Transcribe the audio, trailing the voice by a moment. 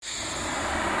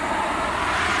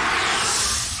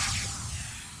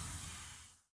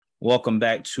Welcome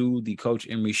back to the Coach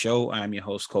Emery Show. I'm your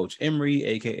host, Coach Emery,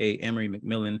 aka Emery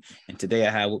McMillan, and today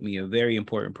I have with me a very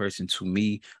important person to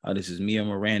me. This is Mia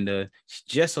Miranda. She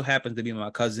just so happens to be my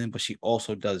cousin, but she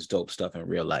also does dope stuff in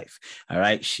real life. All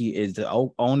right, she is the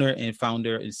owner and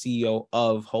founder and CEO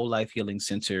of Whole Life Healing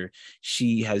Center.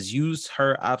 She has used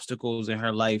her obstacles in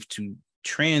her life to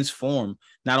transform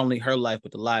not only her life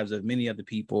but the lives of many other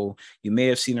people. You may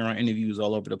have seen her on interviews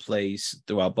all over the place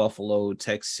throughout Buffalo,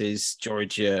 Texas,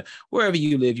 Georgia, wherever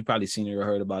you live. You probably seen it or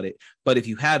heard about it, but if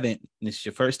you haven't and this is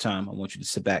your first time, I want you to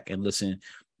sit back and listen.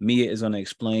 Mia is going to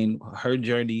explain her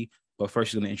journey, but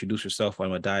first she's going to introduce herself. I'm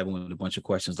going to dive in with a bunch of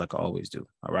questions like I always do.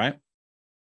 All right.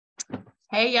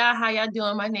 Hey y'all, how y'all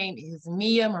doing? My name is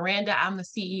Mia Miranda. I'm the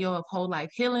CEO of Whole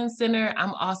Life Healing Center.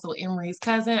 I'm also Emery's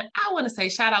cousin. I want to say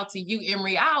shout out to you,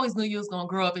 Emery. I always knew you was going to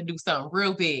grow up and do something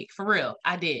real big. For real,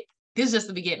 I did. This is just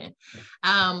the beginning.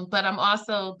 But I'm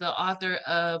also the author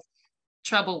of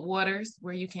Troubled Waters,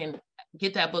 where you can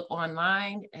get that book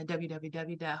online at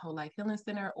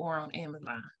www.wholelifehealingcenter or on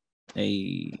Amazon.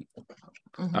 Hey.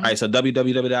 All right, so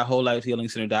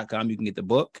www.wholelifehealingcenter.com. You can get the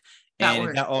book. And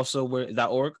is that also where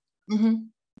 .org?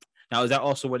 Now, is that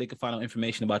also where they can find out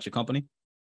information about your company?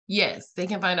 Yes, they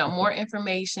can find out more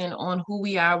information on who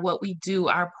we are, what we do,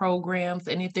 our programs,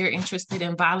 and if they're interested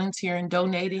in volunteering,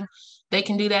 donating, they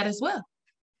can do that as well.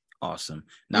 Awesome.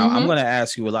 Now, I'm going to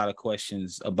ask you a lot of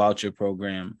questions about your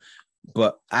program,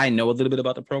 but I know a little bit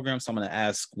about the program, so I'm going to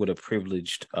ask with a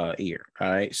privileged ear. All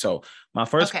right. So my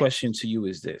first question to you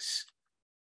is this.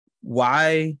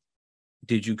 Why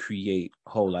did you create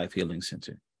Whole Life Healing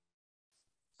Center?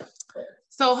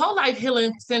 So Whole Life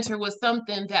Healing Center was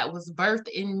something that was birthed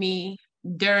in me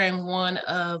during one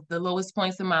of the lowest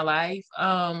points in my life.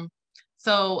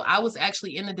 So I was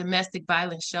actually in a domestic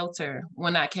violence shelter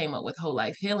when I came up with Whole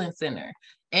Life Healing Center.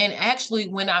 And actually,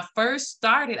 when I first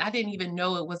started, I didn't even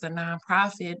know it was a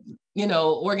nonprofit,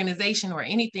 organization or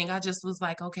anything. I just was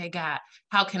like, okay, God,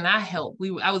 how can I help?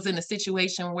 I was in a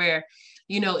situation where,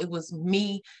 it was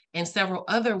me and several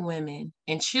other women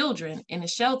and children in a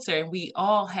shelter, and we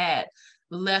all had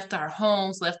left our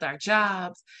homes, left our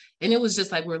jobs. And it was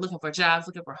just like, we were looking for jobs,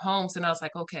 looking for homes. And I was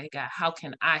like, okay, God, how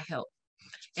can I help?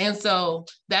 And so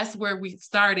that's where we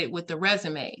started with the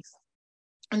resumes.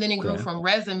 And then it grew from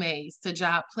resumes to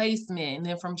job placement, and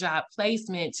then from job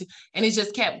placement and it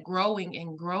just kept growing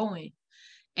and growing.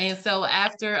 And so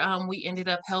after we ended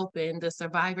up helping the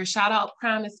survivors, shout out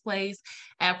Promise Place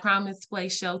at Promise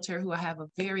Place Shelter, who I have a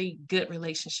very good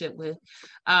relationship with.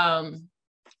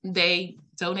 They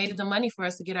donated the money for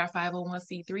us to get our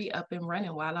 501c3 up and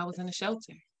running while I was in the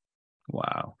shelter.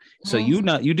 Wow. So you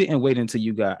didn't wait until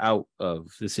you got out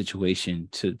of the situation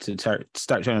to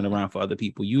start turning around for other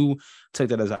people. You took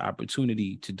that as an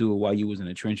opportunity to do it while you was in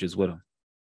the trenches with them.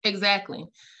 Exactly.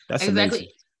 That's amazing.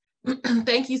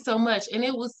 Thank you so much. And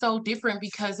it was so different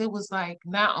because it was like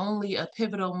not only a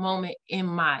pivotal moment in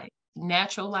my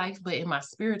natural life, but in my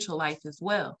spiritual life as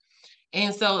well.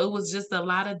 And so it was just a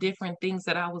lot of different things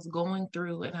that I was going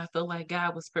through. And I feel like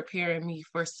God was preparing me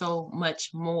for so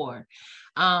much more.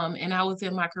 And I was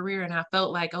in my career and I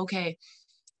felt like, okay,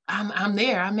 I'm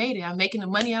there. I made it. I'm making the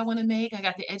money I want to make. I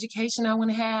got the education I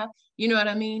want to have. You know what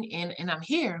I mean? And I'm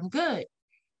here. I'm good.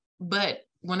 But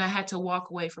when I had to walk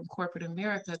away from corporate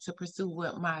America to pursue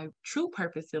what my true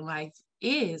purpose in life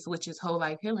is, which is Whole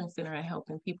Life Healing Center and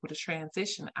helping people to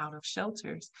transition out of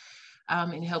shelters,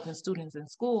 and helping students in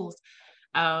schools,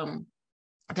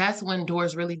 that's when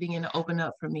doors really began to open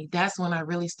up for me. That's when I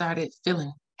really started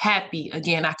feeling happy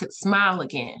again. I could smile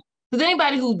again. Because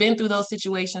anybody who's been through those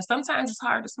situations, sometimes it's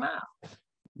hard to smile.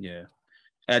 Yeah.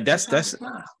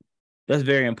 That's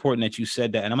very important that you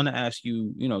said that. And I'm going to ask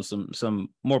you, some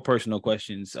more personal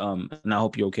questions. And I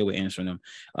hope you're okay with answering them.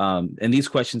 And these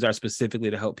questions are specifically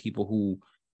to help people who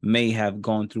may have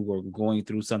gone through or going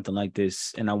through something like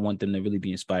this. And I want them to really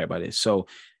be inspired by this. So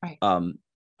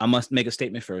I must make a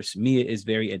statement first. Mia is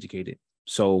very educated.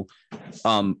 So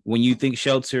when you think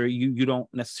shelter, you don't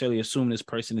necessarily assume this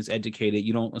person is educated.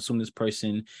 You don't assume this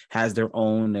person has their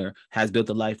own or has built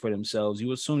a life for themselves.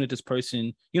 You assume that this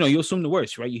person, you assume the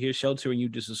worst, right? You hear shelter and you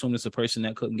just assume it's a person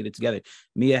that couldn't get it together.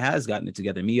 Mia has gotten it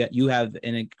together. Mia, you have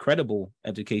an incredible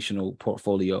educational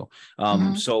portfolio.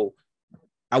 So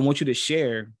I want you to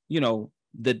share,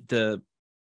 the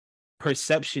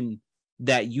perception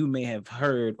that you may have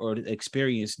heard or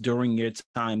experienced during your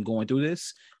time going through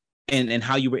this, and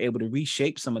how you were able to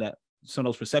reshape some of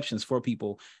those perceptions for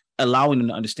people, allowing them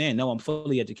to understand, no, I'm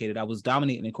fully educated. I was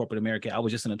dominating in corporate America. I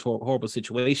was just in a horrible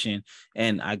situation.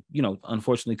 And I,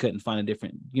 unfortunately couldn't find a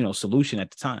different, solution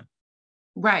at the time.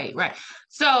 Right.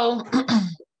 So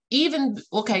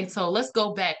okay, so let's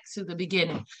go back to the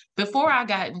beginning. Before I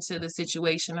got into the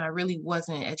situation, I really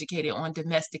wasn't educated on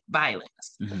domestic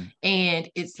violence and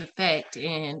its effect,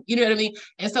 and you know what I mean?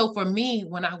 And so for me,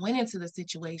 when I went into the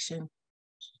situation,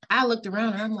 I looked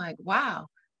around and I'm like, wow,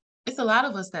 it's a lot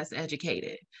of us that's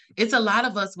educated. It's a lot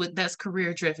of us that's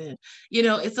career driven.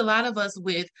 It's a lot of us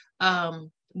with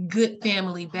good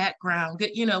family background,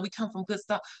 good, we come from good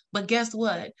stuff. But guess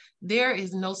what? There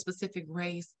is no specific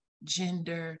race,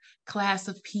 gender, class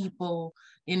of people,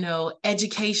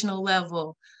 educational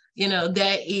level,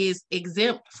 that is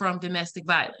exempt from domestic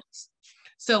violence.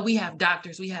 So we have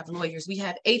doctors, we have lawyers, we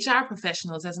have HR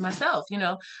professionals, as myself,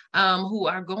 who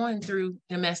are going through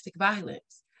domestic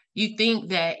violence. You think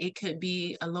that it could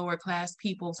be a lower class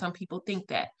people. Some people think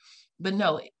that, but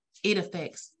no, it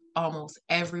affects almost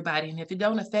everybody. And if it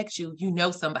don't affect you, you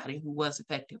know somebody who was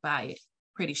affected by it,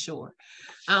 pretty sure.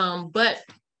 But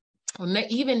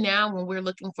even now, when we're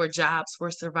looking for jobs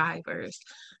for survivors,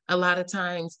 a lot of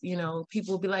times,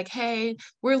 people will be like, hey,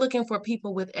 we're looking for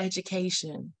people with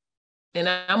education. And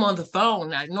I'm on the phone.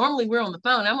 Now, normally we're on the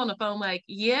phone. I'm on the phone like,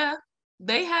 yeah,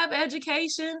 they have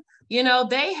education,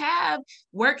 they have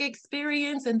work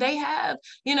experience, and they have,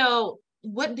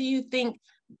 what do you think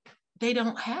they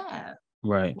don't have?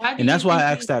 Right. And that's why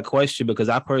I asked that question, because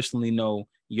I personally know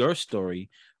your story,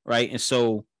 right? And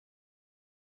so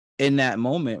in that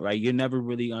moment, right, you never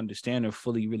really understand or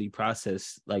fully really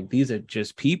process, like, these are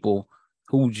just people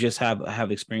who just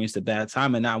have experienced a bad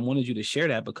time. And I wanted you to share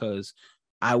that because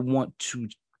I want to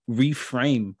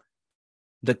reframe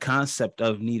the concept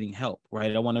of needing help,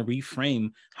 right? I want to reframe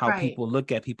how people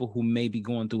look at people who may be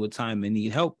going through a time and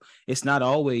need help. It's not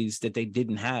always that they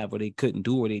didn't have or they couldn't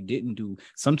do or they didn't do.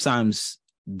 Sometimes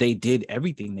they did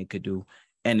everything they could do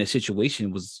and the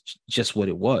situation was just what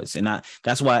it was. And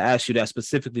that's why I asked you that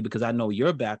specifically, because I know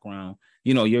your background,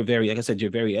 you're very, like I said,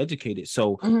 you're very educated.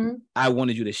 So I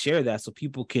wanted you to share that so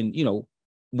people can,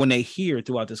 when they hear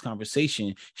throughout this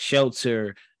conversation,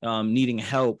 shelter, needing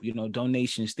help,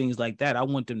 donations, things like that, I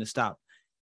want them to stop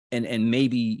and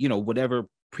maybe, whatever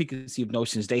preconceived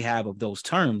notions they have of those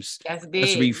terms, let's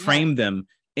reframe them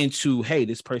into, hey,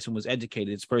 this person was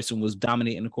educated, this person was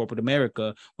dominating corporate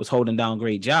America, was holding down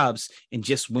great jobs, and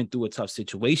just went through a tough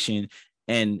situation.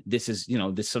 And this is,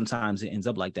 this sometimes it ends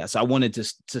up like that. So I wanted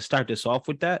to start this off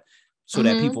with that so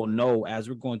that people know, as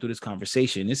we're going through this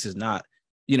conversation, this is not,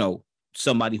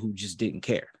 somebody who just didn't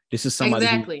care. This is somebody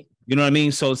who, you know what I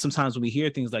mean? So sometimes when we hear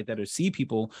things like that or see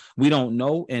people, we don't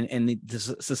know. And the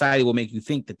society will make you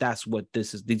think that that's what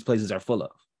these places are full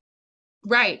of.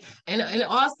 Right. And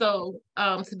also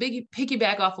to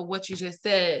piggyback off of what you just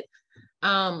said,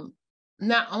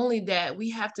 not only that,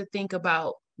 we have to think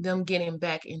about them getting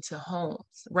back into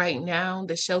homes. Right now,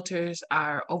 the shelters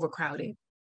are overcrowded.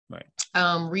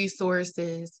 Right.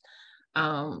 Resources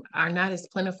are not as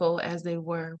plentiful as they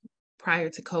were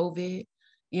prior to COVID,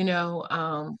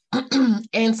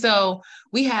 and so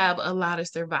we have a lot of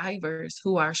survivors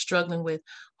who are struggling with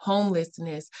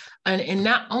homelessness. And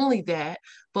not only that,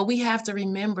 but we have to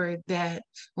remember that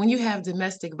when you have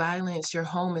domestic violence, your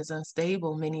home is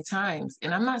unstable many times.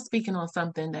 And I'm not speaking on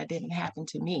something that didn't happen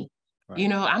to me.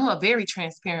 Right. I'm a very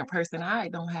transparent person. I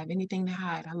don't have anything to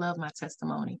hide. I love my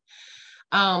testimony.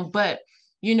 But,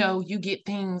 you get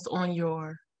things on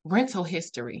your rental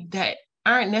history that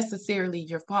aren't necessarily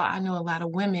your fault. I know a lot of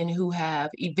women who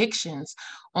have evictions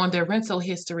on their rental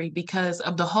history because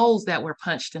of the holes that were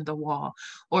punched in the wall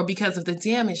or because of the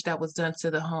damage that was done to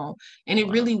the home. And it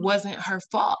really wasn't her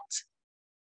fault.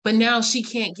 But now she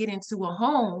can't get into a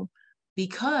home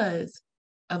because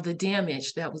of the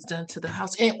damage that was done to the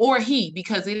house, or he,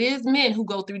 because it is men who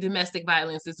go through domestic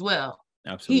violence as well.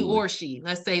 Absolutely. He or she,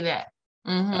 let's say that.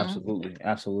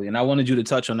 Absolutely. And I wanted you to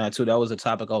touch on that too. That was a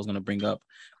topic I was going to bring up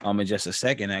in just a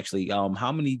second, actually.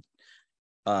 How many,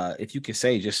 if you could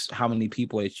say, just how many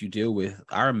people that you deal with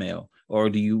are male, or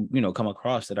do you, come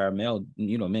across that are male,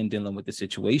 men dealing with the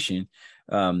situation?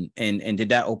 And did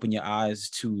that open your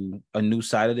eyes to a new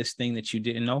side of this thing that you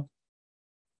didn't know?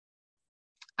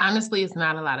 Honestly, it's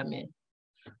not a lot of men.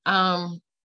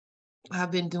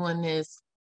 I've been doing this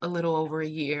a little over a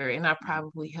year, and I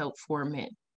probably helped 4 men.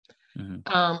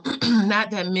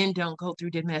 Not that men don't go through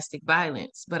domestic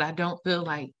violence, but I don't feel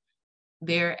like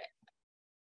they're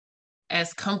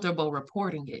as comfortable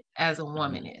reporting it as a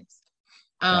woman is.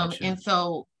 Gotcha. And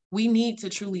so we need to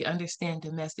truly understand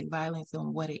domestic violence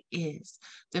and what it is.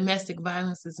 Domestic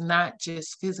violence is not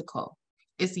just physical.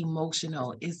 It's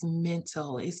emotional, it's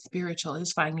mental, it's spiritual,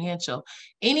 it's financial.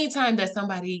 Anytime that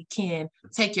somebody can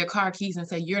take your car keys and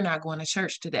say, you're not going to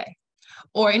church today,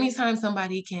 or anytime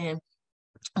somebody can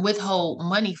withhold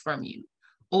money from you,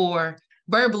 or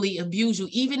verbally abuse you,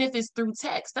 even if it's through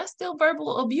text. That's still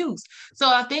verbal abuse. So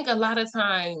I think a lot of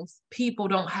times people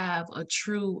don't have a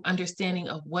true understanding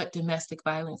of what domestic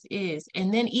violence is.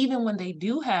 And then even when they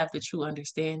do have the true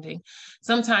understanding,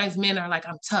 sometimes men are like,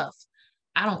 I'm tough.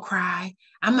 I don't cry.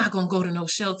 I'm not going to go to no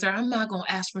shelter. I'm not going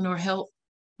to ask for no help.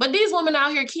 But these women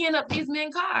out here keying up these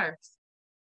men cars,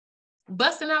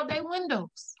 busting out their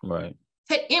windows, right,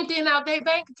 emptying out their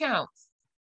bank accounts.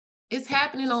 It's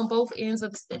happening on both ends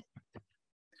of the stick.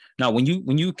 Now, when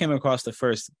you came across the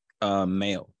first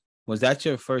male, was that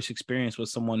your first experience with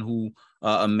someone who,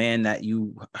 a man that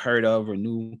you heard of or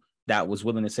knew that was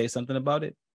willing to say something about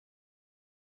it?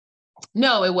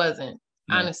 No, it wasn't.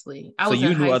 No. Honestly, I was. So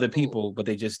you knew other people, but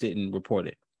they just didn't report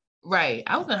it. Right.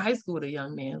 I was in high school with a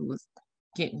young man who was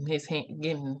getting his hand,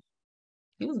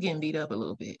 he was getting beat up a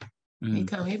little bit.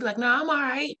 Mm-hmm. He'd be like, "No, I'm all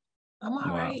right. I'm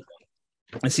all right."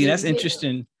 And see, that's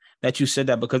interesting that you said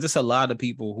that, because it's a lot of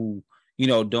people who, you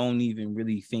know, don't even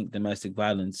really think domestic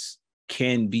violence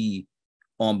can be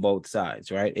on both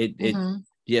sides, right?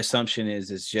 The assumption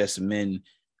is it's just men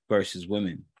versus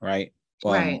women, right?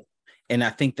 Right. And I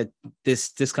think that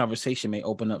this conversation may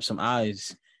open up some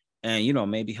eyes and, you know,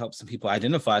 maybe help some people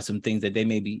identify some things that they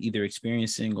may be either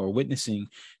experiencing or witnessing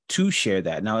to share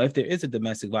that. Now, if there is a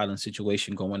domestic violence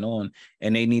situation going on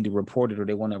and they need to report it or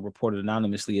they want to report it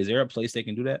anonymously, is there a place they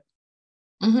can do that?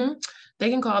 Mm-hmm. They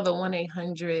can call the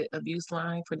 1-800 abuse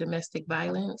line for domestic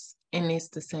violence, and it's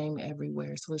the same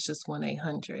everywhere. So it's just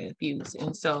 1-800 abuse.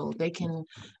 And so they can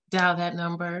dial that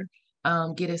number,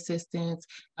 get assistance.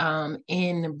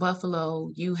 In Buffalo,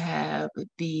 you have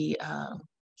the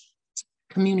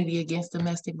Community Against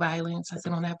Domestic Violence. I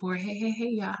sit on that board. Hey,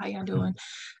 y'all, how y'all doing?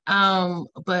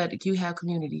 But you have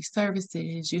community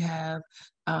services, you have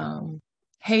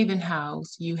Haven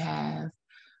House, you have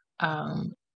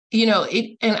you know,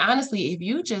 and honestly, if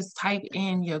you just type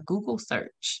in your Google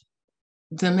search,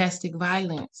 domestic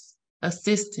violence,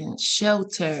 assistance,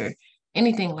 shelter,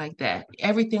 anything like that,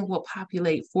 everything will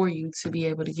populate for you to be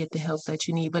able to get the help that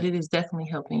you need. But it is definitely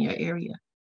helping your area.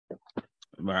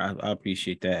 I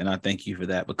appreciate that. And I thank you for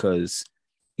that, because,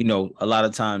 you know, a lot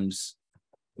of times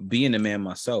being a man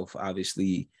myself,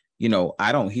 obviously, you know,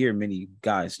 I don't hear many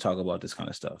guys talk about this kind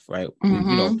of stuff, right? Mm-hmm.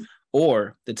 You know,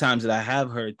 or the times that I have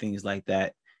heard things like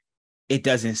that, it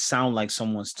doesn't sound like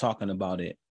someone's talking about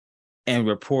it and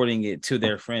reporting it to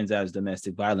their friends as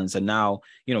domestic violence. And now,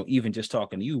 you know, even just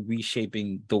talking to you,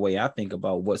 reshaping the way I think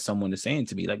about what someone is saying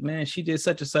to me, like, man, she did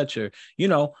such and such, or, you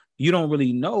know, you don't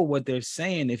really know what they're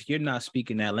saying if you're not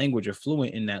speaking that language or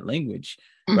fluent in that language,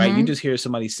 right? You just hear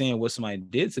somebody saying what somebody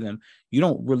did to them. You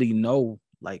don't really know,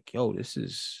 like, yo, this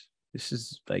is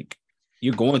like,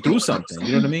 you're going through something,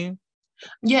 you know what I mean?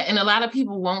 Yeah, and a lot of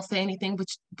people won't say anything,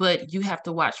 but you have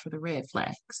to watch for the red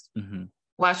flags. Mm-hmm.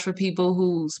 Watch for people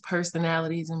whose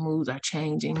personalities and moods are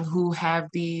changing, who have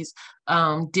these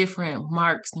different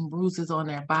marks and bruises on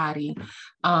their body.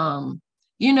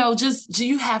 You know, just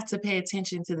you have to pay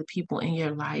attention to the people in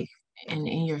your life and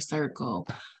in your circle.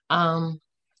 And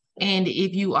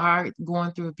if you are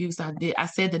going through abuse, I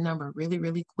said the number really,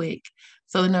 really quick.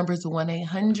 So the number is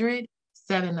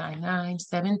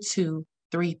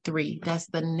 1-800-799-7233. That's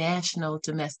the National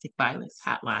Domestic Violence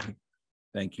Hotline.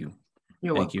 Thank you.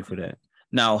 Thank you for that.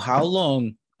 Now, how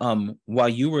long, while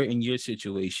you were in your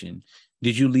situation,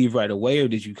 did you leave right away, or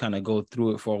did you kind of go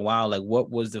through it for a while? Like, what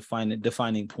was the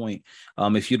defining point?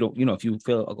 If you don't, you know, if you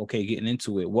feel okay getting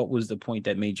into it, what was the point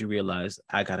that made you realize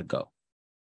I gotta go?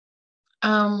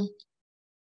 The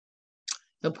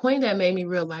point that made me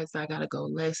realize I gotta go,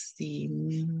 let's see,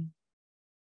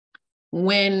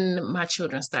 when my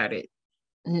children started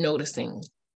noticing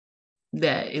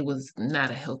that it was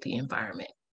not a healthy environment.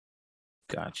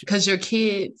 Gotcha. Because your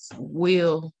kids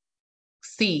will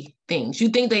see things. You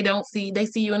think they don't see, they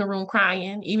see you in a room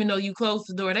crying, even though you close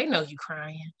the door, they know you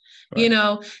crying. Right. You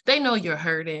know, they know you're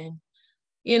hurting.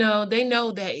 You know, they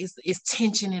know that it's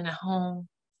tension in the home.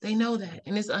 They know that,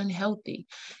 and it's unhealthy.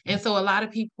 And so a lot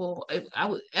of people,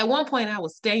 at one point I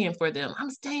was staying for them. I'm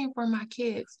staying for my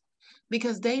kids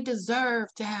because they deserve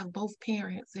to have both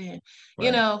parents. And, right.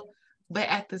 You know, but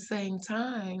at the same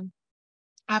time,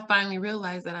 I finally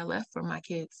realized that I left for my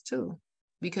kids too,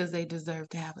 because they deserve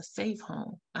to have a safe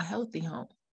home, a healthy home,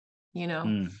 you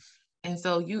know? And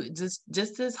so you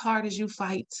just as hard as you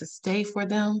fight to stay for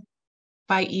them,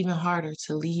 fight even harder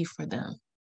to leave for them.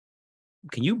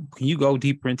 Can you go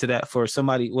deeper into that for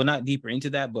somebody? Well, not deeper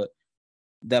into that, but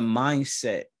the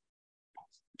mindset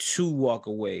to walk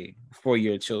away for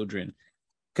your children.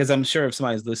 Because I'm sure if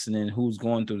somebody's listening who's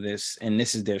going through this and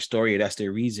this is their story or that's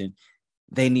their reason,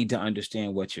 they need to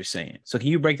understand what you're saying. So can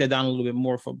you break that down a little bit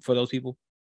more for those people?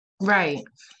 Right.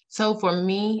 So for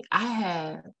me, I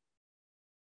had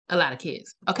a lot of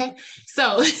kids. Okay.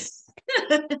 So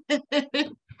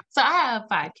so I have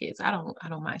 5 kids. I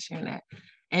don't mind sharing that.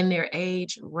 And their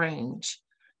age range,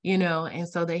 and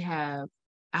so I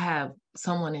have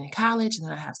someone in college and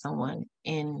then I have someone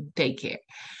in daycare.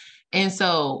 And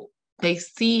so they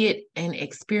see it and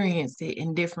experience it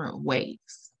in different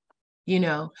ways, you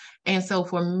know. And so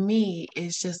for me,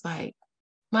 it's just like,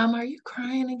 Mom, are you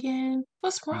crying again?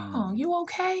 What's wrong? Mm, You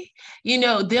okay?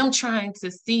 Them trying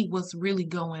to see what's really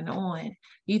going on.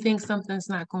 You think something's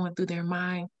not going through their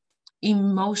mind?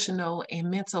 Emotional and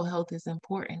mental health is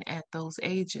important at those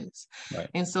ages. right.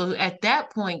 And so at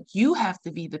that point, you have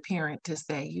to be the parent to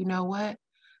say, you know what?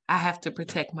 I have to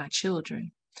protect my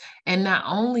children. And not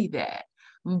only that,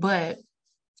 but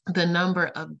the number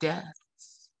of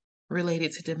deaths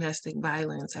related to domestic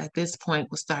violence at this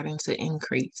point was starting to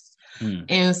increase. Mm,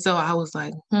 And so I was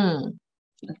like,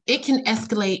 it can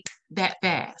escalate that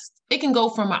fast. It can go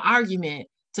from an argument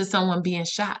to someone being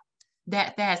shot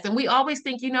that fast. And we always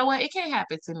think, you know what, it can't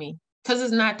happen to me because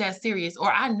it's not that serious,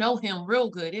 or I know him real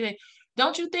good.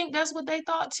 Don't you think that's what they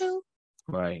thought too?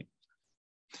 right.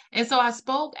 And so I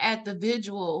spoke at the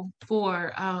vigil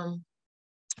for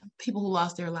people who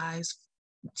lost their lives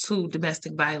to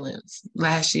domestic violence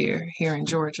last year here in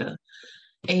Georgia.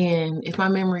 And if my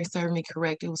memory served me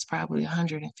correct, it was probably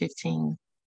 115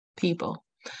 people.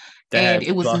 That And have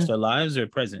it was lost their lives or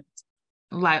present?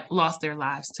 like lost their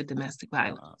lives to domestic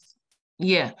violence.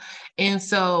 Yeah. And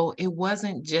so it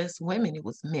wasn't just women, it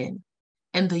was men.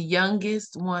 And the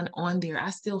youngest one on there, I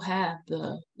still have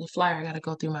the flyer. I got to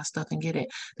go through my stuff and get it.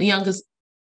 The youngest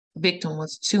victim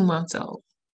was 2 months old.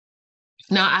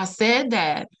 Now, I said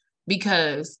that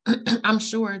because I'm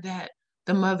sure that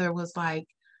the mother was like,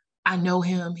 I know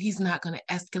him. He's not going to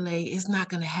escalate. It's not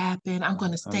going to happen. I'm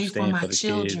going to I'm stay for staying my for the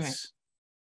children. kids.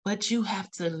 But you have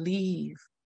to leave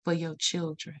for your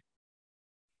children.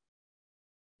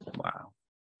 Wow.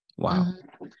 Wow.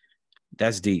 Mm-hmm.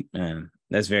 That's deep, man.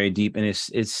 That's very deep. And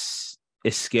it's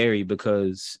scary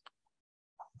because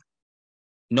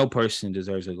no person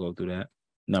deserves to go through that,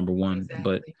 number one.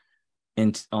 But Exactly.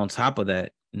 and on top of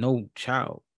that, no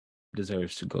child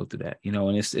deserves to go through that,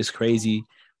 and it's crazy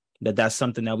that that's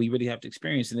something that we really have to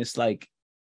experience. And it's like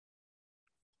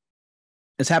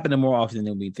it's happening more often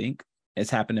than we think. It's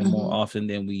happening more Mm-hmm. often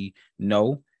than we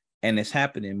know. And it's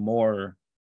happening more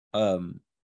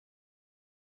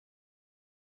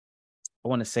I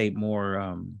want to say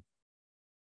more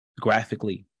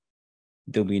graphically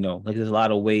than we know. Like there's a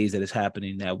lot of ways that it's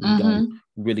happening that we don't Mm-hmm.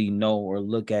 really know or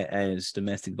look at as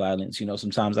domestic violence.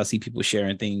 Sometimes I see people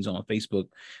sharing things on Facebook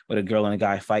with a girl and a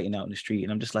guy fighting out in the street,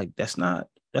 and I'm just like, that's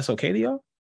okay to y'all.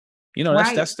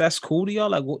 That's Right. that's cool to y'all.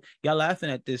 Like, y'all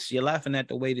laughing at this? You're laughing at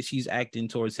the way that she's acting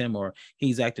towards him or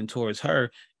he's acting towards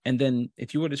her. And then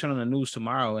if you were to turn on the news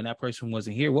tomorrow and that person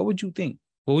wasn't here, what would you think?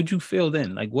 What would you feel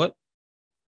then? Like what?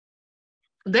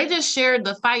 They just shared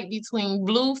the fight between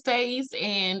Blueface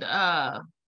and I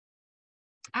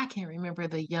can't remember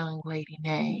the young lady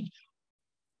name.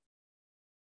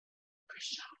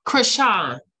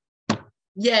 Krishan.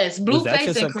 Yes, Was that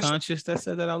your Blueface and Krishan. subconscious that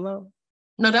said that out loud?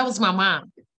 No, that was my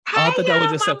mom. Oh, I Hey thought that was y'all,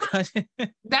 your my subconscious.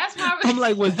 that's I'm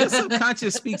like, was your my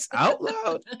subconscious speaks out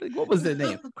loud? Like, what was the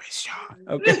name? Christian.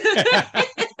 Okay.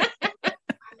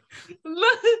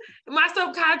 Look, my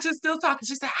subconscious still talking.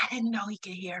 She said, I didn't know he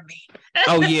could hear me.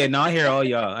 Oh yeah, no, I hear all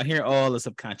y'all. I hear all the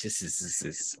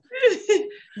subconsciouses.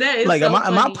 That is Like, so my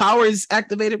funny. power is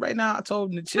activated right now. I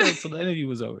told him to chill till the interview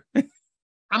was over. I'm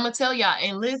gonna tell y'all,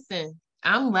 and listen,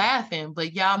 I'm laughing,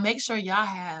 but y'all make sure y'all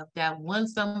have that one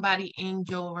somebody in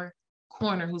your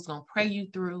corner who's gonna pray you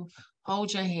through,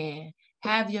 hold your hand,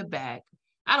 have your back.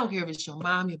 I don't care if it's your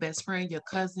mom, your best friend, your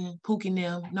cousin, Pookie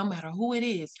them, no matter who it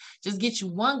is. Just get you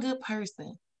one good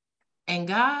person. And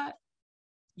God,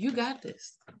 you got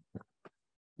this.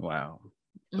 Wow.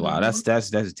 Wow, Mm-hmm.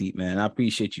 that's deep, man. I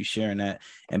appreciate you sharing that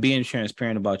and being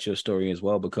transparent about your story as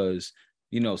well, because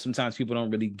sometimes people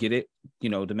don't really get it.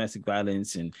 Domestic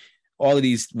violence and all of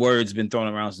these words been thrown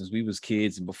around since we was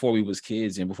kids and before we was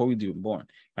kids and before we were born.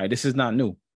 Right, this is not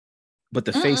new, but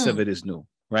the face of Mm-mm. it is new.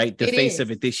 Right, the It face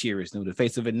of is. it this year is new. The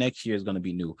face of it next year is going to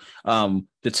be new.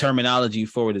 The terminology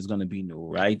for it is going to be new.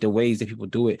 Right, the ways that people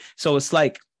do it. So it's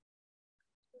like,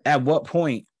 at what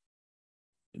point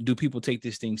do people take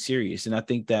this thing serious? And I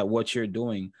think that what you're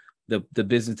doing, the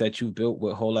business that you built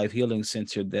with Whole Life Healing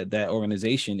Center, that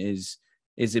organization is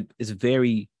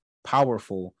very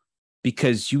powerful,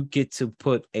 because you get to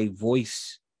put a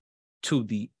voice to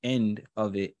the end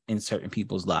of it in certain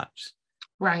people's lives.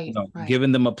 Right, right.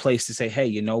 Giving them a place to say, hey,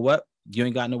 you know what? You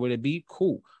ain't got nowhere to be.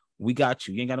 Cool. We got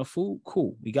you. You ain't got no food?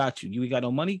 Cool. We got you. You ain't got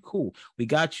no money? Cool. We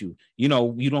got you. You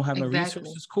know, you don't have no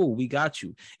resources? Cool. We got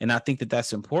you. And I think that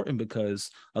that's important because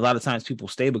a lot of times people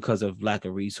stay because of lack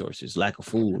of resources, lack of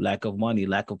food, lack of money,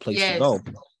 lack of place to go.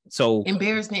 So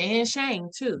embarrassment and shame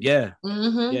too. Yeah.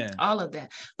 Yeah. All of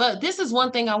that. But this is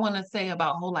one thing I want to say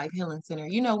about Whole Life Healing Center.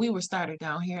 You know, we were started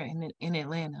down here in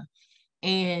Atlanta.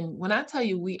 And when I tell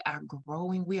you we are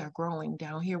growing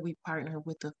down here. We partner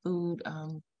with the food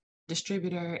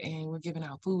distributor, and we're giving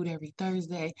out food every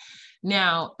Thursday.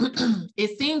 Now,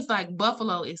 it seems like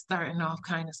Buffalo is starting off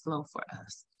kind of slow for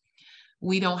us.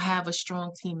 We don't have a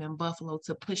strong team in Buffalo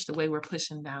to push the way we're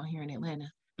pushing down here in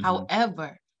Atlanta.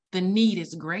 However, the need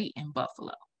is great in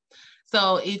Buffalo.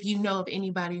 So if you know of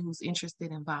anybody who's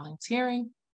interested in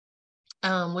volunteering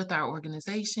with our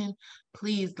organization,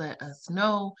 please let us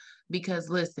know, because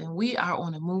listen, we are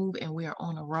on a move and we are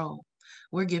on a roll.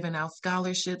 We're giving out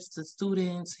scholarships to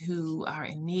students who are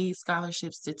in need,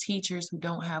 scholarships to teachers who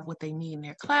don't have what they need in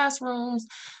their classrooms.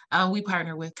 We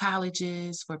partner with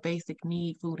colleges for basic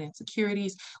need food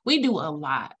insecurities. We do a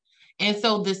lot. And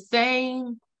so the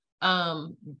same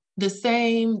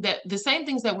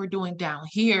things that we're doing down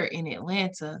here in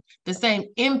Atlanta, the same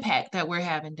impact that we're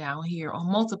having down here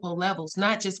on multiple levels,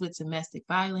 not just with domestic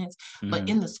violence, but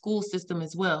in the school system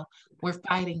as well. We're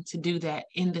fighting to do that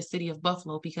in the city of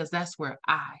Buffalo because that's where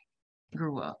I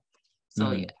grew up. So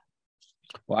yeah.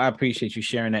 Well, I appreciate you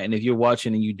sharing that. And if you're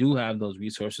watching and you do have those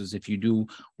resources, if you do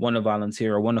want to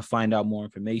volunteer or want to find out more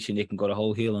information, you can go to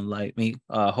Whole Healing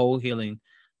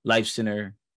Life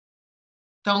Center.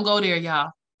 Don't go there,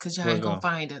 y'all, because y'all ain't gonna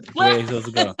find it. Where are you supposed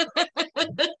to go?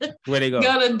 Where they go?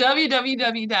 Go to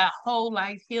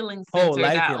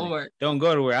www.wholelifehealingcenter.org. Don't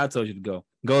go to where I told you to go.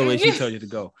 Go to where she told you to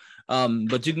go.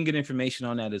 But you can get information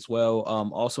on that as well.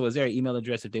 Also, is there an email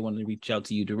address if they want to reach out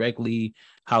to you directly?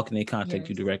 How can they contact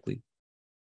you directly?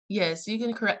 Yes, you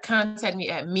can contact me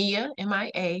at Mia,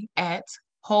 M-I-A, at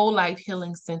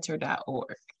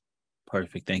wholelifehealingcenter.org.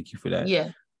 Perfect. Thank you for that. Yeah.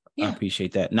 I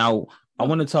appreciate that. Now, I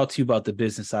want to talk to you about the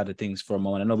business side of things for a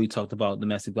moment. I know we talked about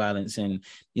domestic violence and,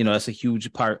 you know, that's a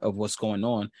huge part of what's going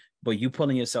on, but you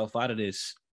pulling yourself out of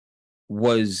this,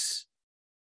 was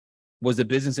the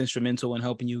business instrumental in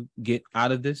helping you get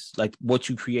out of this? Like what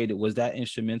you created, was that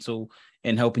instrumental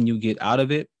in helping you get out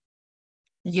of it?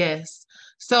 Yes.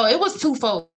 So it was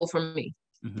twofold for me.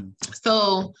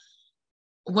 So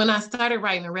when I started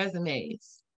writing the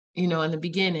resumes, you know, in the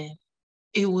beginning,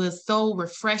 it was so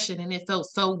refreshing and it felt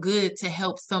so good to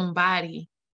help somebody,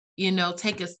 you know,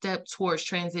 take a step towards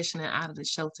transitioning out of the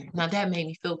shelter. Now that made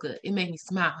me feel good. It made me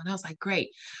smile. And I was like, great.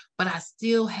 But I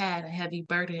still had a heavy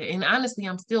burden. And honestly,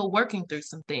 I'm still working through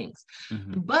some things.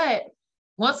 But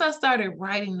once I started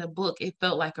writing the book, it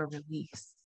felt like a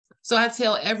release. So I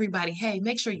tell everybody, hey,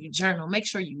 make sure you journal, make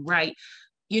sure you write.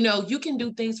 You know, you can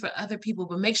do things for other people,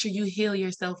 but make sure you heal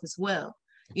yourself as well.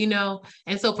 You know,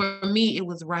 and so for me, it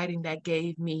was writing that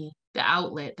gave me the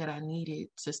outlet that I needed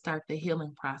to start the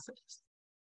healing process.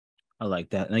 I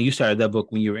like that. Now, you started that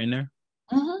book when you were in there?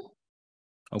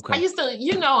 Okay. I used to,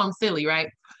 you know, I'm silly, right?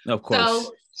 Of course.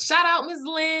 So shout out Ms.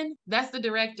 Lynn. That's the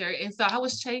director. And so I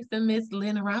was chasing Ms.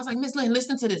 Lynn around. I was like, Ms. Lynn,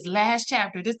 listen to this last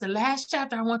chapter. This is the last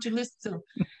chapter I want you to listen to.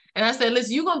 And I said,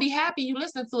 listen, you're going to be happy you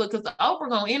listen to it because Oprah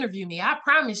going to interview me. I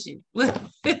promise you.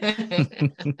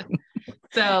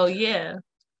 So, yeah.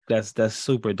 That's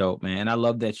super dope, man. I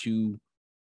love that you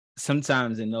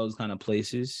sometimes in those kind of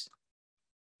places,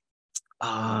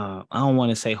 I don't want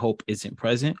to say hope isn't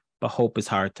present, but hope is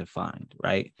hard to find,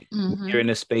 right? You're in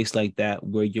a space like that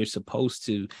where you're supposed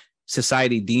to,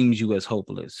 society deems you as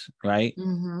hopeless, right?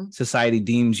 Society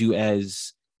deems you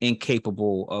as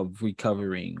incapable of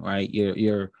recovering, right?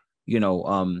 You're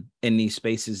in these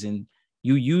spaces, and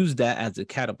you use that as a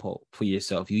catapult for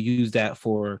yourself. You use that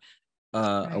for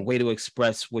a way to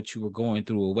express what you were going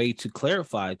through, a way to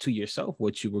clarify to yourself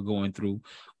what you were going through,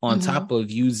 on top of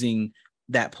using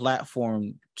that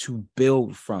platform to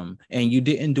build from. And you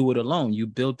didn't do it alone. You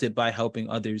built it by helping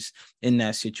others in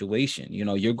that situation. You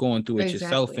know, you're going through it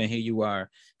yourself, and here you are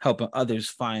helping others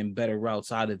find better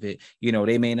routes out of it. You know,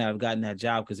 they may not have gotten that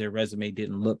job because their resume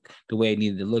didn't look the way it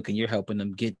needed to look, and you're helping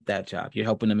them get that job. You're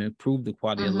helping them improve the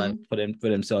quality of life for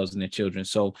themselves and their children.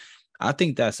 So I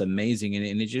think that's amazing. And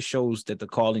it just shows that the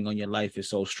calling on your life is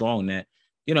so strong that,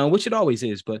 you know, which it always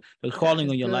is, but the calling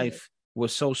on your life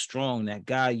was so strong that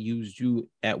God used you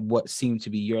at what seemed to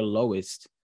be your lowest,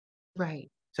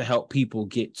 right, to help people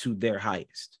get to their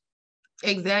highest.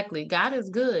 Exactly. God is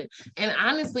good. And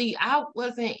honestly, I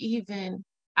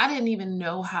didn't even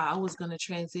know how I was going to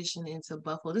transition into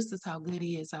Buffalo. This is how good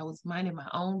he is. I was minding my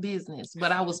own business,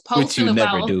 but I was posting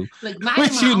about do. like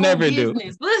minding my own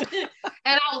business.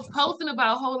 And I was posting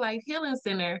about Whole Life Healing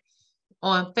Center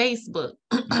on Facebook.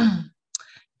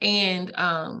 And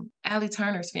Allie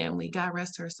Turner's family, God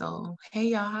rest her soul. Hey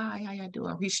y'all, hi, how y'all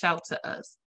doing? Reached out to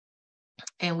us.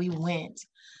 And we went.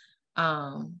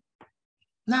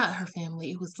 Not her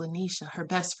family, it was Lanisha, her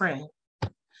best friend.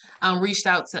 Reached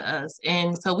out to us.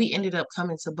 And so we ended up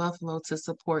coming to Buffalo to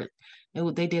support.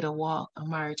 They did a walk, a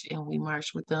march, and we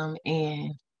marched with them.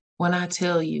 And when I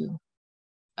tell you,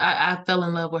 I fell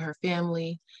in love with her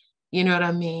family, you know what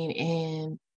I mean?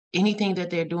 And anything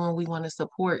that they're doing, we want to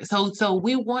support. So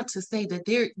we want to say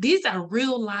that these are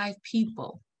real live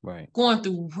people. Right. Going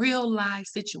through real life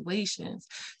situations.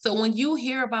 So when you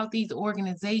hear about these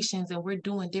organizations and we're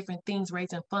doing different things,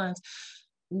 raising funds,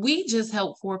 we just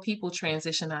helped 4 people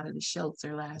transition out of the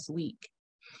shelter last week.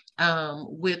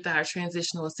 With our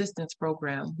transitional assistance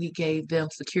program, we gave them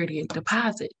security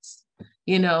deposits,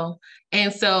 you know?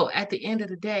 And so at the end of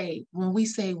the day, when we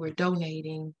say we're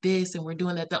donating this and we're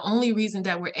doing that, the only reason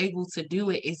that we're able to do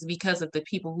it is because of the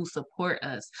people who support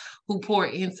us, who pour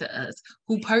into us,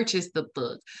 who purchase the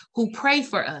book, who pray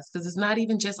for us, because it's not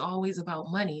even just always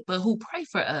about money, but who pray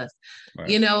for us, right.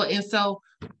 You know? And so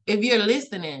if you're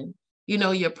listening, you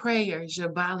know, your prayers,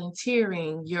 your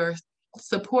volunteering, your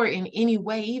support in any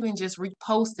way, even just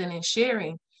reposting and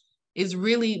sharing, is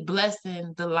really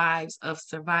blessing the lives of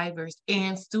survivors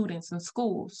and students in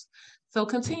schools. So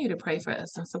continue to pray for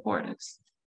us and support us.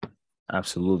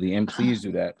 Absolutely. And please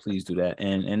do that. Please do that.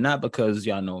 And not because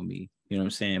y'all know me, you know what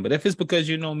I'm saying? But if it's because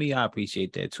you know me, I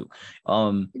appreciate that too.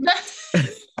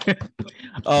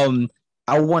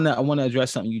 I wanna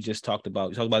address something you just talked about.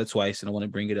 You talked about it twice, and I want to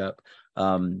bring it up.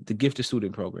 The Gifted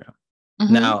Student Program.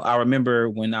 Mm-hmm. Now, I remember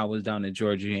when I was down in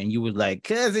Georgia and you was like,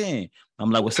 cousin, I'm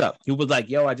like, what's up? You was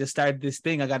like, yo, I just started this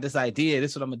thing. I got this idea.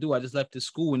 This is what I'm gonna do. I just left the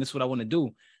school and this is what I want to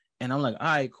do. And I'm like, all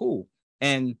right, cool.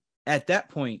 And at that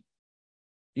point,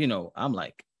 you know, I'm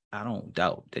like, I don't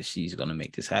doubt that she's gonna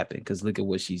make this happen because look at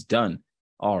what she's done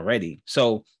already.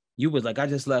 So you was like, I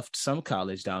just left some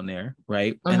college down there,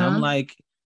 right? Uh-huh. And I'm like,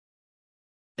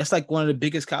 that's like one of the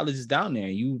biggest colleges down there.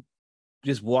 You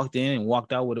just walked in and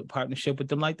walked out with a partnership with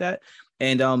them like that.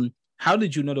 And how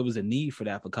did you know there was a need for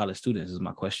that for college students is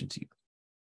my question to you.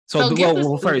 So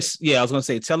well, first, yeah, I was going to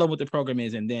say, tell them what the program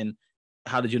is. And then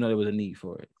how did you know there was a need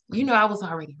for it? You know, I was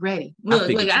already ready. Look,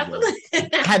 I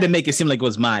had to make it seem like it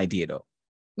was my idea though.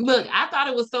 Look, I thought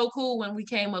it was so cool when we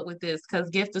came up with this because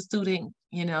Gifted Student,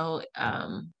 you know,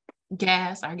 our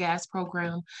gas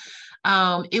program.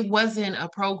 It wasn't a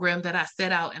program that I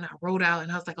set out and I wrote out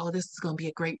and I was like, oh, this is going to be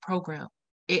a great program.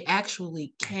 It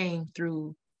actually came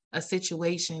through a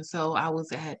situation. So I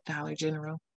was at Dollar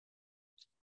General,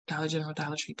 Dollar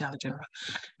Tree, Dollar General.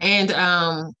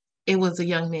 And it was a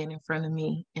young man in front of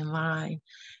me in line.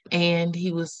 And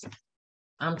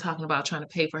I'm talking about trying to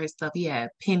pay for his stuff. He had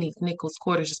pennies, nickels,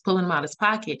 quarters, just pulling them out of his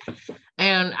pocket.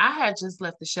 And I had just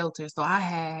left the shelter. So I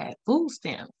had food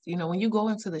stamps. You know, when you go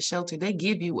into the shelter, they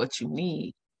give you what you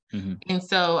need. Mm-hmm. And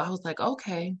so I was like,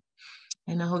 okay.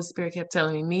 And the Holy Spirit kept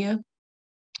telling me, Mia,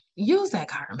 use that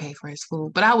card and pay for his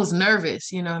food. But I was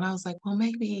nervous, you know, and I was like, well,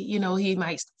 maybe, you know, he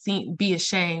might be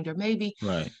ashamed or maybe.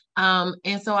 Right.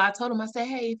 And so I told him, I said,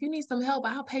 hey, if you need some help,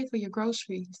 I'll pay for your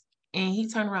groceries. And he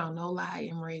turned around, no lie,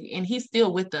 and he's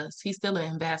still with us. He's still an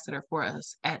ambassador for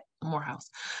us at Morehouse.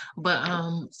 But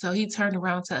so he turned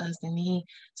around to us and he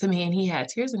had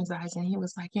tears in his eyes and he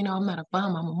was like, you know, I'm not a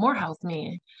bum, I'm a Morehouse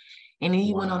man. And then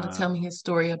he went on to tell me his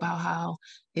story about how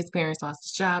his parents lost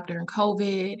his job during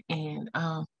COVID and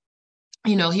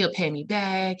you know, he'll pay me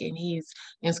back and he's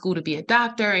in school to be a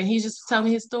doctor and he's just telling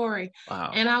me his story.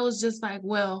 Wow. And I was just like,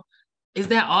 well, is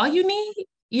that all you need?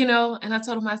 You know, and I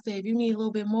told him, I said, if you need a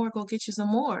little bit more, go get you some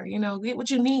more, you know, get what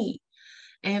you need.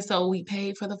 And so we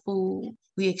paid for the food,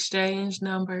 we exchanged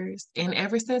numbers. And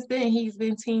ever since then, he's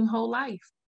been Team Whole Life.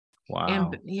 Wow.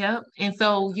 And yep. And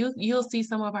so you'll see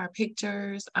some of our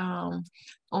pictures on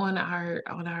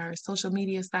our social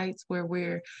media sites where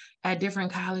we're at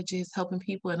different colleges helping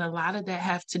people. And a lot of that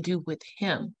have to do with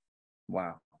him.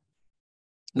 Wow.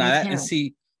 Now and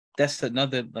see, that's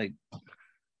another like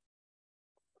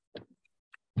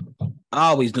I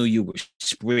always knew you were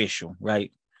spiritual,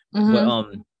 right? Mm-hmm.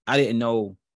 But I didn't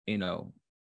know, you know,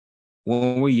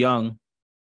 when we're young,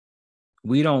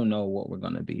 we don't know what we're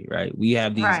gonna be, right? We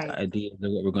have these ideas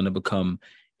of what we're gonna become,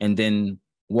 and then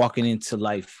walking into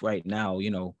life right now,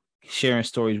 you know, sharing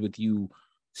stories with you,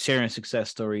 sharing success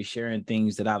stories, sharing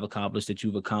things that I've accomplished, that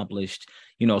you've accomplished,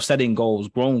 you know, setting goals,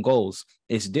 grown goals.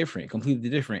 It's different, completely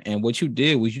different. And what you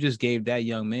did was you just gave that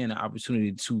young man an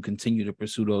opportunity to continue to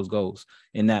pursue those goals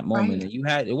in that moment.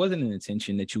 Right. And it wasn't an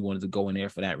intention that you wanted to go in there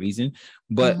for that reason.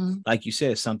 But like you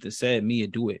said, something said, Mia,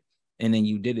 do it. and then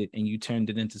you did it and you turned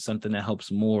it into something that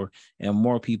helps more and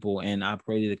more people, and I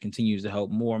pray that it continues to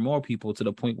help more and more people to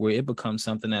the point where it becomes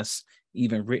something that's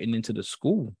even written into the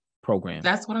school program.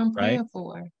 That's what I'm praying right?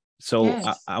 for. So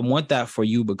Yes. I want that for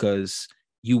you because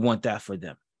you want that for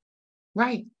them.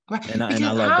 Right. And I Because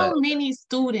love how that. many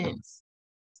students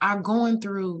are going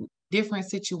through different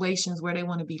situations where they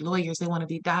want to be lawyers, they want to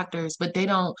be doctors, but they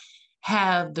don't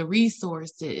have the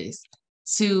resources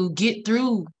to get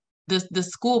through the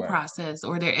school Right. process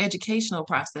or their educational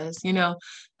process, you know.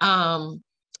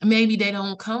 Maybe they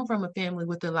don't come from a family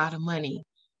with a lot of money,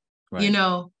 Right. you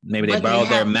know, Maybe they but they borrowed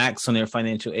their have, max on their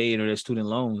financial aid or their student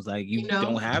loans. Like, you you know,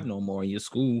 don't have no more. Your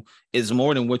school is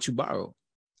more than what you borrow.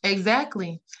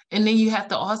 exactly. And then you have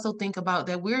to also think about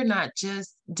that we're not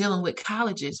just dealing with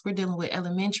colleges, we're dealing with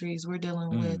elementaries, we're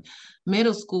dealing with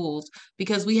middle schools,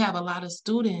 because we have a lot of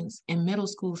students in middle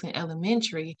schools and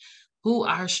elementary who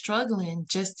are struggling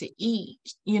just to eat.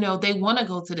 You know, they want to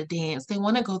go to the dance, they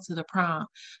want to go to the prom,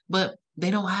 but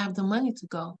they don't have the money to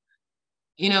go.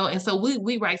 You know, and so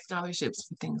we write scholarships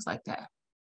and things like that.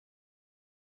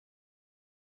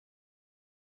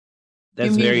 You're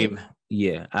That's muted. very,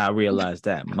 yeah, I realized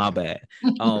that. My bad.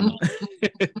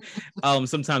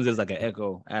 Sometimes there's like an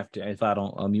echo after if I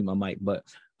don't mute my mic, but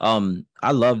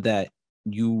I love that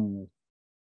you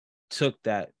took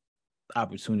that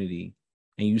opportunity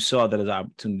and you saw that as an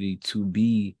opportunity to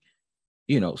be,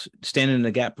 standing in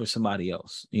the gap for somebody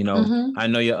else. Mm-hmm. I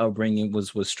know your upbringing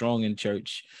was strong in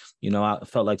church. I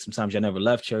felt like sometimes you never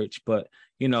left church, but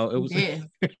it was Yeah.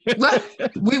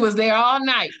 We was there all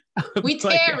night. We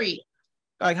like, tarried.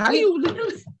 how We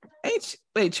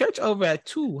wait, church over at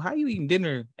 2? How you eating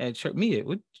dinner at church?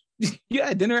 What, you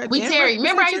had dinner we and tarried. breakfast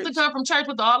Remember, at I used to church? come from church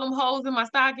with all them holes in my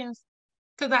stockings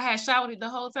because I had shouted the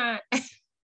whole time.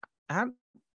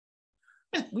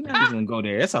 We're not even gonna go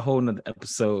there. That's a whole nother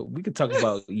episode. We could talk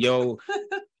about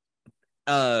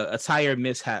attire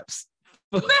mishaps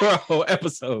for a whole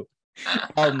episode.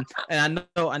 And I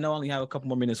know I only have a couple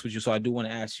more minutes with you, so I do want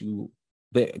to ask you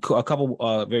a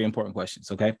couple very important questions.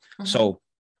 Okay. Mm-hmm. So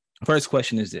first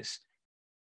question is this: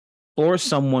 for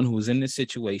someone who's in this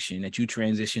situation that you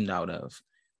transitioned out of,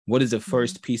 what is the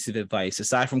first piece of advice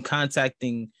aside from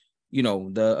contacting,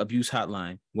 the abuse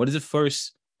hotline? What is the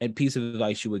first piece of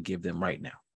advice you would give them right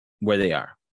now, where they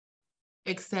are?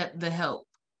 Accept the help.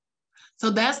 So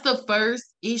that's the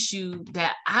first issue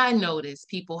that I notice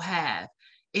people have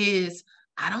is,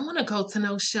 I don't want to go to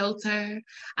no shelter.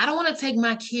 I don't want to take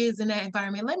my kids in that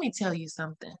environment. Let me tell you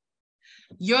something.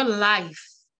 Your life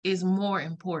is more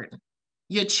important.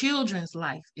 Your children's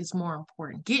life is more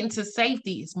important. Getting to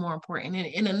safety is more important.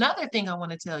 And another thing I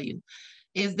want to tell you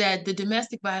is that the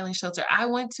domestic violence shelter I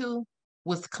went to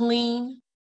was clean.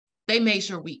 They made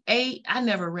sure we ate. I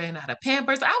never ran out of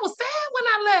Pampers. I was sad when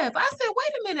I left. I said,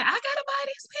 wait a minute, I gotta buy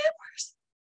these Pampers.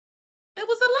 It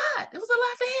was a lot. It was a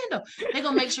lot to handle. They're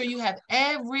gonna make sure you have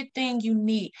everything you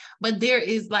need. But there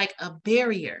is like a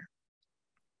barrier,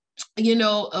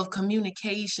 of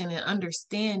communication and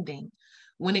understanding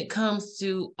when it comes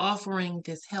to offering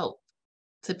this help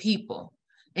to people.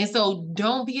 And so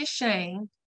don't be ashamed.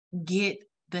 Get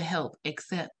the help.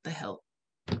 Accept the help.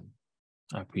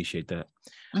 I appreciate that.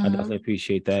 I definitely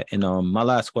appreciate that. And my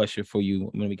last question for you,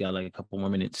 when we got like a couple more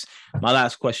minutes, my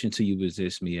last question to you is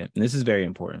this, Mia, and this is very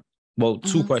important. Well,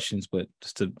 two questions, but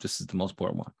this is the most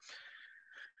important one.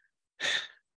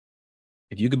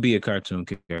 If you could be a cartoon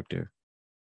character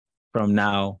from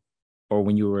now or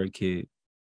when you were a kid,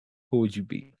 who would you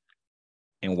be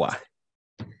and why?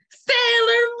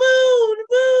 Sailor Moon,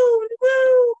 Moon,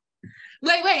 Moon.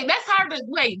 Wait,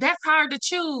 that's hard to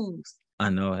choose. I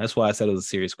know. That's why I said it was a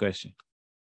serious question.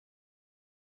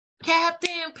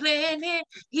 Captain Planet,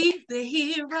 he's the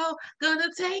hero, gonna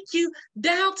take you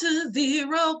down to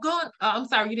zero. I'm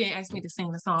sorry, you didn't ask me to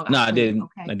sing the song. No, I didn't.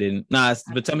 Okay. I didn't. Nah,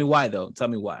 but tell me why though. Tell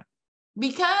me why.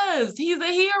 Because he's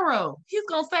a hero. He's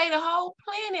gonna save the whole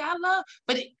planet.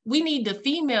 But we need the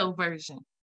female version.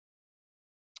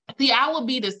 See, I would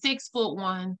be the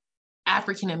 6'1"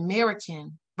 African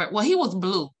American, but he was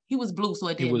blue. He was blue, so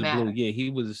it didn't matter. Blue. Yeah,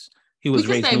 he was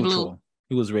race neutral. Blue.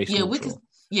 He was race neutral.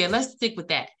 Let's stick with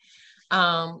that.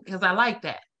 Because I like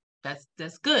that.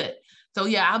 That's good. So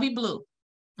yeah, I'll be blue.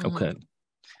 Okay.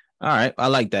 All right. I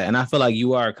like that. And I feel like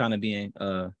you are kind of being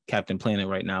Captain Planet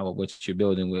right now with what you're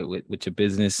building with your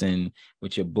business and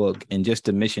with your book and just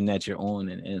the mission that you're on.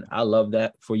 And I love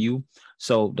that for you.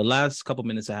 So the last couple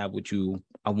minutes I have with you,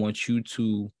 I want you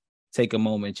to take a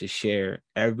moment to share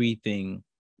everything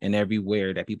and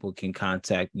everywhere that people can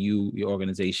contact you, your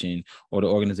organization, or the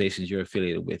organizations you're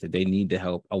affiliated with. If they need the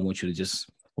help, I want you to just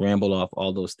ramble off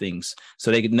all those things so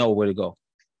they can know where to go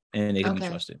and they can be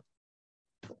trusted.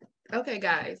 Okay,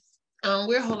 guys.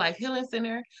 We're Whole Life Healing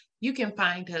Center. You can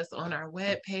find us on our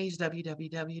webpage,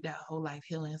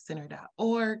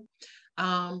 www.wholelifehealingcenter.org.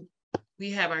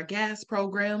 We have our gas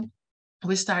program,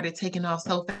 which started taking off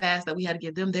so fast that we had to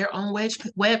give them their own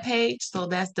web page. So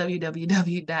that's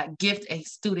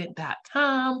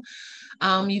www.giftastudent.com.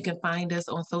 You can find us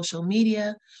on social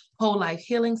media, Whole Life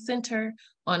Healing Center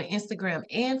on Instagram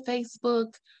and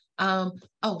Facebook.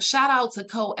 Shout out to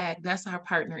COAC. That's our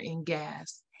partner in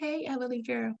gas. Hey, Emily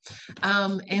girl.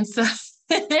 And so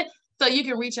so you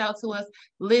can reach out to us.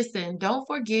 Listen, don't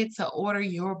forget to order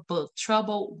your book,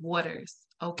 Troubled Waters.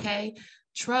 Okay.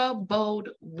 Troubled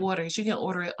Waters. You can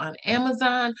order it on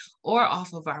Amazon or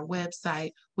off of our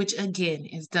website, which again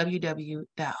is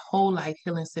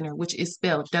www.wholelifehealingcenter, which is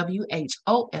spelled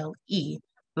WHOLE,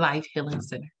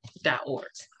 lifehealingcenter.org.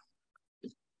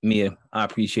 Mia, I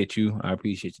appreciate you. I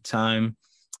appreciate your time.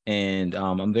 And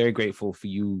I'm very grateful for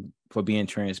you for being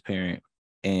transparent.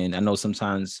 And I know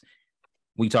sometimes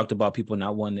we talked about people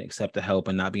not wanting to accept the help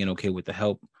and not being okay with the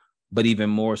help. But even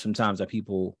more, sometimes there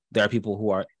are people who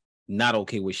are not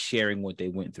okay with sharing what they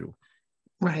went through.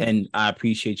 Right. And I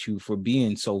appreciate you for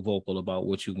being so vocal about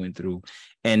what you went through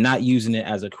and not using it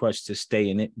as a crutch to stay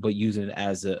in it, but using it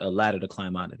as a ladder to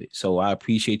climb out of it. So I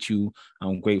appreciate you.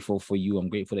 I'm grateful for you. I'm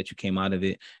grateful that you came out of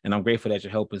it. And I'm grateful that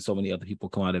you're helping so many other people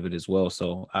come out of it as well.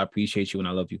 So I appreciate you and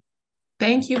I love you.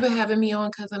 Thank you for having me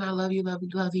on, cousin. I love you, love you,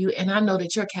 love you. And I know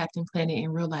that you're Captain Planet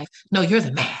in real life. No, you're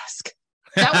the Mask.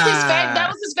 That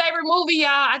was his favorite movie, y'all.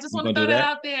 I just want to throw that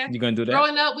out there. You gonna do that?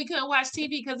 Growing up, we couldn't watch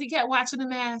TV because he kept watching The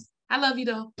Mask. I love you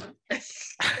though.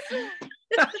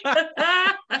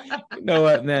 You know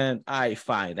what, man? All right,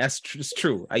 fine. It's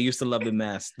true. I used to love The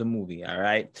Mask, the movie. All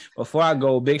right. Before I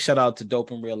go, big shout out to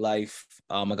Dope in Real Life.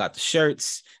 I got the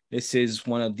shirts. This is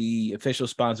one of the official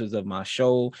sponsors of my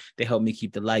show. They help me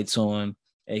keep the lights on,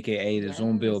 aka the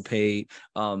Zoom bill paid.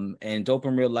 And Dope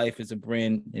in Real Life is a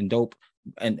brand, and dope,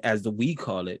 and as we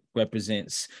call it,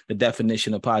 represents the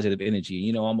definition of positive energy.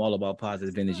 You know, I'm all about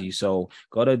positive energy. So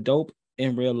go to Dope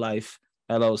in Real Life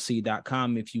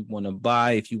LLC.com if you want to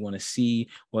buy, if you want to see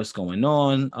what's going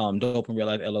on. Dope in Real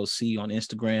Life LLC on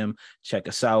Instagram. Check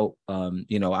us out.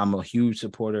 You know, I'm a huge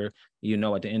supporter. You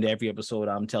know, at the end of every episode,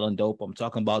 I'm telling Dope. I'm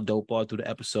talking about Dope all through the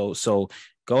episode. So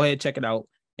go ahead, check it out.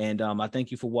 And I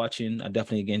thank you for watching. I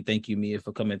definitely, again, thank you, Mia,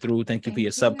 for coming through. Thank you for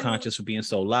your subconscious for being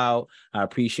so loud. I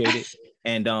appreciate it.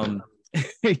 And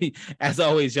as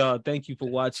always, y'all, thank you for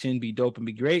watching. Be dope and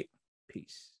be great.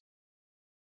 Peace.